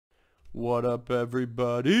What up,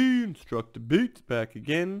 everybody? InstructaBeats back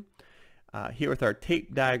again. Here with our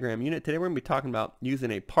tape diagram unit. Today we're going to be talking about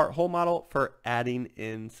using a PartWhole model for adding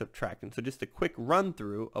in subtraction. So just a quick run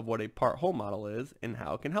through of what a PartWhole model is and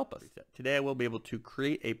how it can help us. Today I will be able to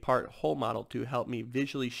create a PartWhole model to help me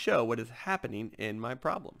visually show what is happening in my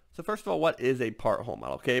problem. So first of all, what is a PartWhole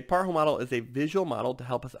model? Okay, a PartWhole model is a visual model to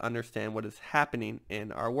help us understand what is happening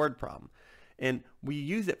in our word problem. And we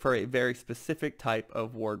use it for a very specific type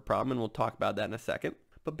of word problem, and we'll talk about that in a second.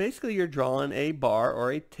 But basically you're drawing a bar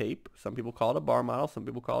or a tape. Some people call it a bar model, some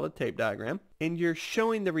people call it a tape diagram. And you're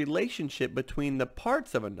showing the relationship between the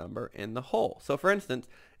parts of a number and the whole. So for instance,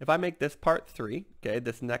 if I make this part 3, okay,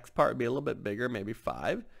 this next part would be a little bit bigger, maybe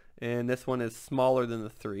 5. And this one is smaller than the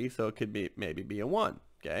 3, so it could be maybe be a 1,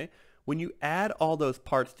 okay? When you add all those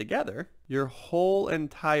parts together, your whole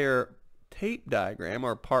entire tape diagram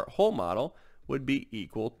or PartWhole model would be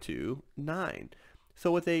equal to 9. So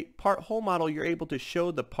with a PartWhole model, you're able to show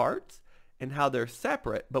the parts and how they're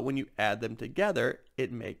separate, but when you add them together,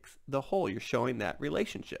 it makes the whole. You're showing that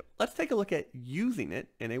relationship. Let's take a look at using it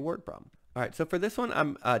in a word problem. All right, so for this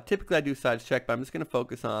one, typically I do size check, but I'm just going to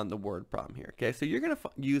focus on the word problem here. Okay, so you're going to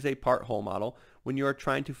use a PartWhole model when you're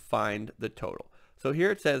trying to find the total. So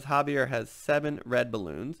here it says Javier has 7 red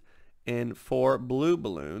balloons and 4 blue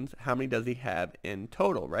balloons. How many does he have in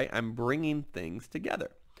total, right? I'm bringing things together.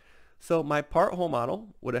 So my PartWhole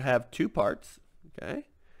model would have 2 parts, okay?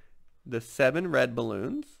 The 7 red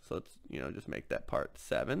balloons, so let's, just make that part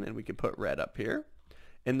 7, and we could put red up here.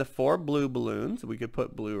 And the 4 blue balloons, we could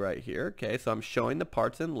put blue right here, okay? So I'm showing the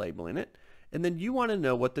parts and labeling it. And then you want to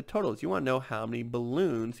know what the total is. You want to know how many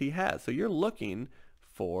balloons he has. So you're looking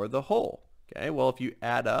for the whole, okay? Well, if you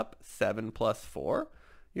add up 7 plus 4,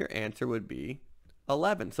 your answer would be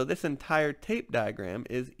 11. So this entire tape diagram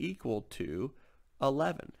is equal to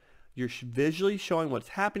 11. You're visually showing what's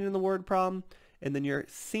happening in the word problem, and then you're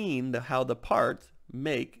seeing how the parts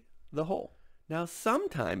make the whole. Now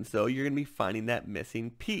sometimes though, you're going to be finding that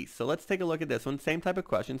missing piece. So let's take a look at this one. Same type of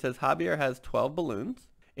question. It says Javier has 12 balloons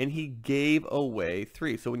and he gave away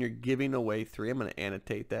 3. So when you're giving away 3, I'm going to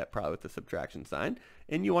annotate that probably with the subtraction sign,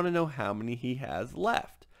 and you want to know how many he has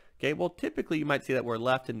left. Okay, well typically you might see that word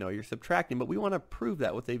left and know you're subtracting, but we want to prove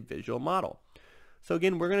that with a visual model. So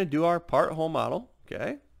again, we're going to do our PartWhole model,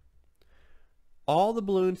 okay? All the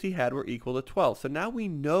balloons he had were equal to 12. So now we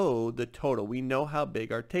know the total. We know how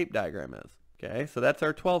big our tape diagram is, okay? So that's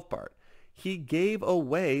our 12 part. He gave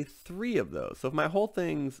away 3 of those. So if my whole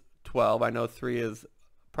thing's 12, I know 3 is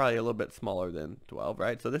probably a little bit smaller than 12,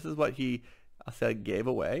 right? So this is what he said gave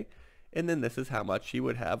away, and then this is how much he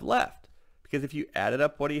would have left. Because if you added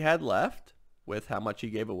up what he had left with how much he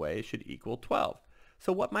gave away, it should equal 12.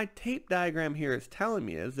 So what my tape diagram here is telling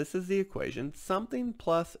me is, this is the equation, something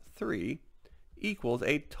plus 3 equals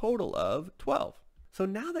a total of 12. So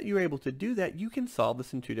now that you're able to do that, you can solve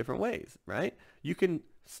this in 2 different ways, right? You can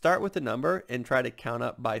start with the number and try to count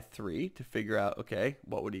up by 3 to figure out, okay,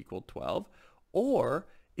 what would equal 12. Or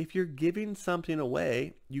if you're giving something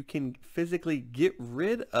away, you can physically get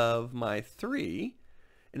rid of my 3.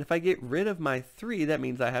 And if I get rid of my 3, that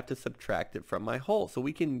means I have to subtract it from my whole. So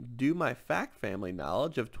we can do my fact family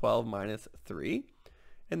knowledge of 12 minus 3,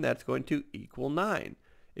 and that's going to equal 9.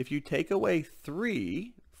 If you take away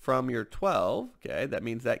 3 from your 12, okay, that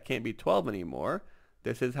means that can't be 12 anymore.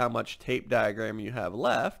 This is how much tape diagram you have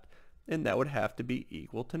left, and that would have to be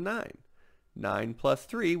equal to 9. 9 plus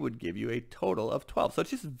 3 would give you a total of 12. So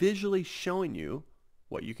it's just visually showing you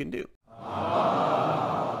what you can do.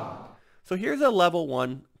 So here's a level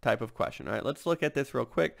 1 type of question. All right, let's look at this real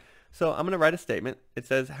quick. So I'm going to write a statement. It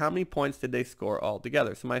says, how many points did they score all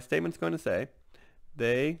together? So my statement's going to say,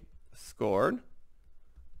 they scored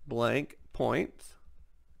blank points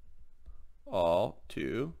all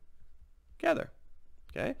together.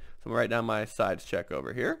 Okay, so I'm going to write down my sides check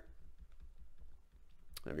over here.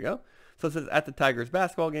 There we go. So it says, at the Tigers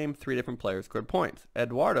basketball game, 3 different players scored points.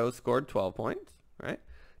 Eduardo scored 12 points, right?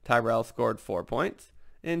 Tyrell scored 4 points.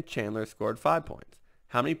 And Chandler scored 5 points.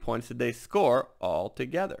 How many points did they score all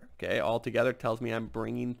together? Okay, all together tells me I'm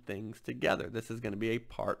bringing things together. This is going to be a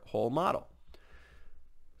PartWhole model.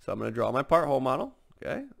 So I'm going to draw my PartWhole model.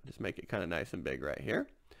 Okay, just make it kind of nice and big right here.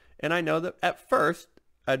 And I know that at first,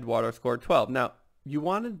 Eduardo scored 12. Now, you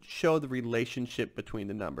want to show the relationship between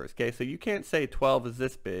the numbers. Okay, so you can't say 12 is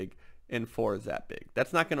this big and 4 is that big.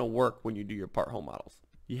 That's not going to work when you do your PartWhole models.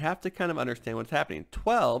 You have to kind of understand what's happening.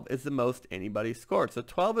 12 is the most anybody scored. So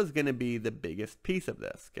 12 is going to be the biggest piece of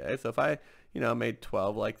this, okay? So if I, made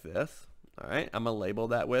 12 like this, all right, I'm going to label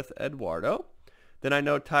that with Eduardo. Then I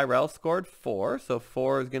know Tyrell scored 4, so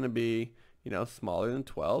 4 is going to be, smaller than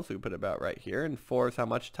 12, so we put it about right here. And 4 is how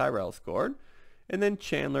much Tyrell scored. And then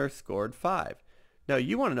Chandler scored 5. Now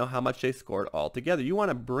you want to know how much they scored all together. You want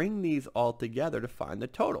to bring these all together to find the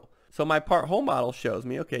total. So my PartWhole model shows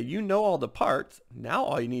me, okay, you know all the parts. Now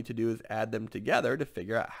all you need to do is add them together to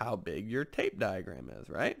figure out how big your tape diagram is,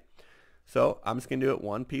 right? So I'm just going to do it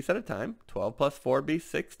one piece at a time. 12 plus 4 would be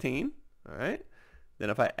 16, all right? Then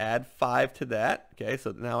if I add 5 to that, okay,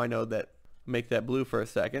 so now I know that, make that blue for a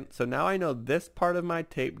second. So now I know this part of my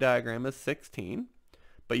tape diagram is 16,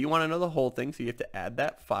 but you want to know the whole thing, so you have to add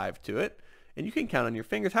that 5 to it. And you can count on your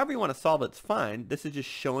fingers. However you want to solve it's fine. This is just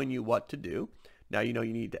showing you what to do. Now you know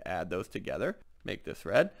you need to add those together. Make this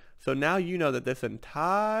red. So now you know that this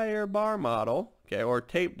entire bar model, okay, or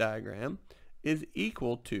tape diagram, is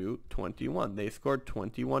equal to 21. They scored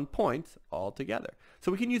 21 points all together.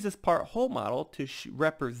 So we can use this PartWhole model to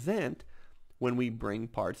represent when we bring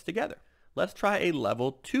parts together. Let's try a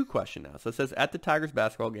level 2 question now. So it says, at the Tigers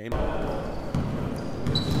basketball game,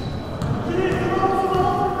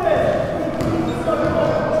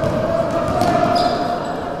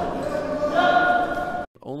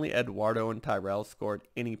 only Eduardo and Tyrell scored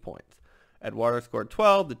any points. Eduardo scored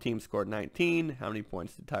 12, the team scored 19. How many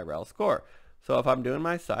points did Tyrell score? So if I'm doing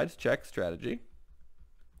my sides check strategy,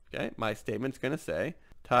 okay, my statement's going to say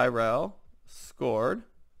Tyrell scored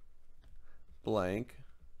blank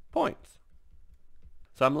points.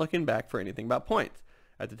 So I'm looking back for anything about points.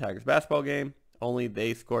 At the Tigers basketball game, only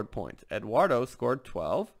they scored points. Eduardo scored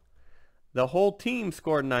 12. The whole team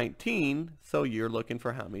scored 19, so you're looking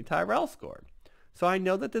for how many Tyrell scored. So I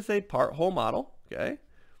know that this is a PartWhole model, okay?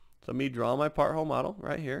 So let me draw my PartWhole model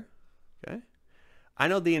right here, okay? I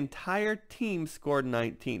know the entire team scored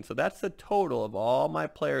 19, so that's the total of all my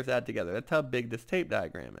players added together. That's how big this tape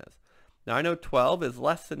diagram is. Now I know 12 is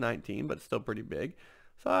less than 19, but it's still pretty big,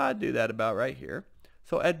 so I do that about right here.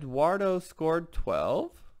 So Eduardo scored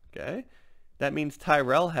 12, okay? That means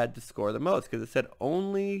Tyrell had to score the most because it said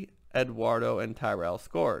only Eduardo and Tyrell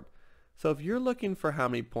scored. So if you're looking for how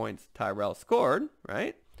many points Tyrell scored,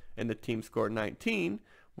 right, and the team scored 19,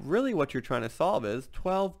 really what you're trying to solve is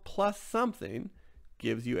 12 plus something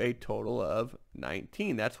gives you a total of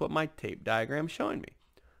 19. That's what my tape diagram is showing me.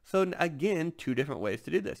 So again, 2 different ways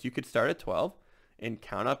to do this. You could start at 12 and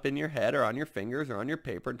count up in your head or on your fingers or on your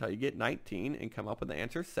paper until you get 19 and come up with the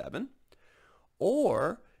answer 7.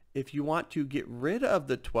 Or if you want to get rid of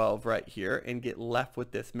the 12 right here and get left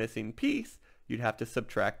with this missing piece, you'd have to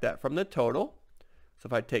subtract that from the total. So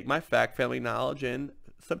if I take my fact family knowledge and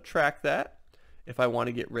subtract that, if I want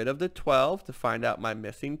to get rid of the 12 to find out my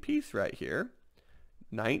missing piece right here,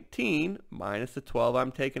 19 minus the 12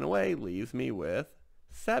 I'm taking away leaves me with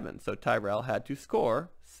 7. So Tyrell had to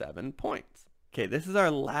score 7 points. Okay, this is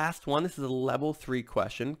our last one. This is a level 3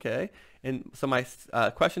 question, okay? And so my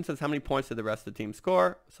question says, how many points did the rest of the team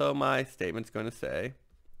score? So my statement's going to say,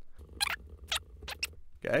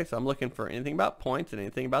 okay, so I'm looking for anything about points and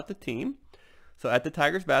anything about the team. So at the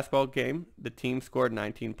Tigers basketball game, the team scored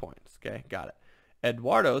 19 points, okay? Got it.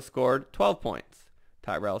 Eduardo scored 12 points.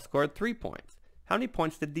 Tyrell scored 3 points. How many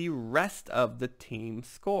points did the rest of the team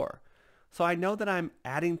score? So I know that I'm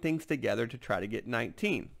adding things together to try to get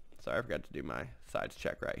 19. Sorry, I forgot to do my sides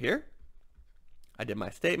check right here. I did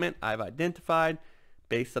my statement. I've identified.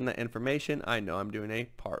 Based on the information, I know I'm doing a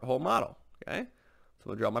PartWhole model. Okay, so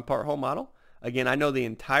we'll draw my PartWhole model. Again, I know the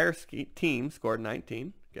entire team scored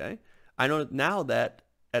 19. Okay, I know now that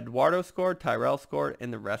Eduardo scored, Tyrell scored,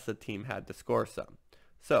 and the rest of the team had to score some.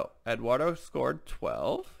 So Eduardo scored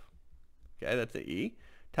 12. Okay, that's an E.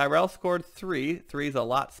 Tyrell scored 3. 3 is a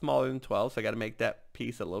lot smaller than 12, so I got to make that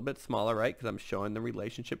piece a little bit smaller, right? Because I'm showing the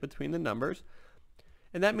relationship between the numbers.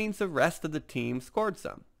 And that means the rest of the team scored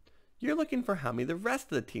some. You're looking for how many the rest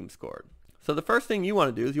of the team scored. So the first thing you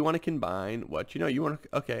want to do is you want to combine what you know. You want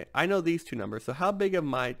to, okay, I know these two numbers, so how big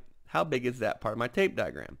is that part of my tape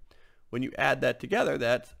diagram? When you add that together,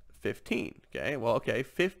 that's 15. Okay, well, okay,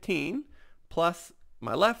 15 plus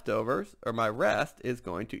my leftovers, or my rest, is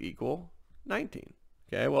going to equal 19.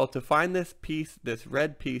 Okay, well, to find this piece, this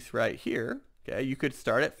red piece right here, okay, you could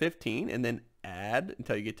start at 15 and then add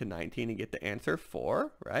until you get to 19 and get the answer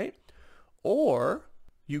 4, right? Or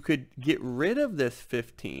you could get rid of this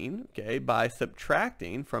 15, okay, by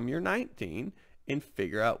subtracting from your 19 and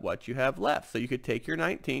figure out what you have left. So you could take your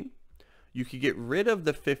 19, you could get rid of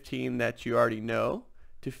the 15 that you already know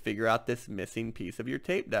to figure out this missing piece of your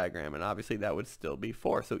tape diagram, and obviously that would still be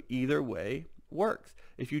 4. So either way works.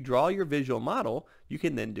 If you draw your visual model, you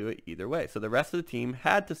can then do it either way. So the rest of the team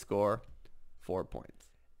had to score 4 points.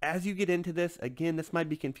 As you get into this, again, this might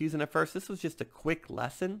be confusing at first. This was just a quick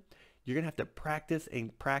lesson. You're going to have to practice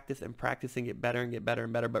and practice and practice and get better and get better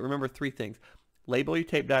and better. But remember 3 things. Label your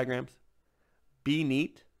tape diagrams. Be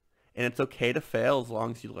neat. And it's okay to fail as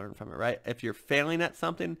long as you learn from it, right? If you're failing at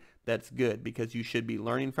something, that's good because you should be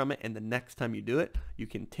learning from it. And the next time you do it, you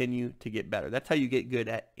continue to get better. That's how you get good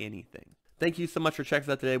at anything. Thank you so much for checking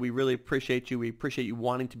us out today. We really appreciate you. We appreciate you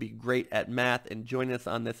wanting to be great at math and joining us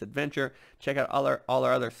on this adventure. Check out all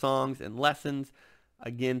our other songs and lessons.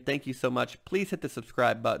 Again, thank you so much. Please hit the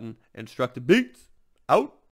subscribe button. InstructaBeats out.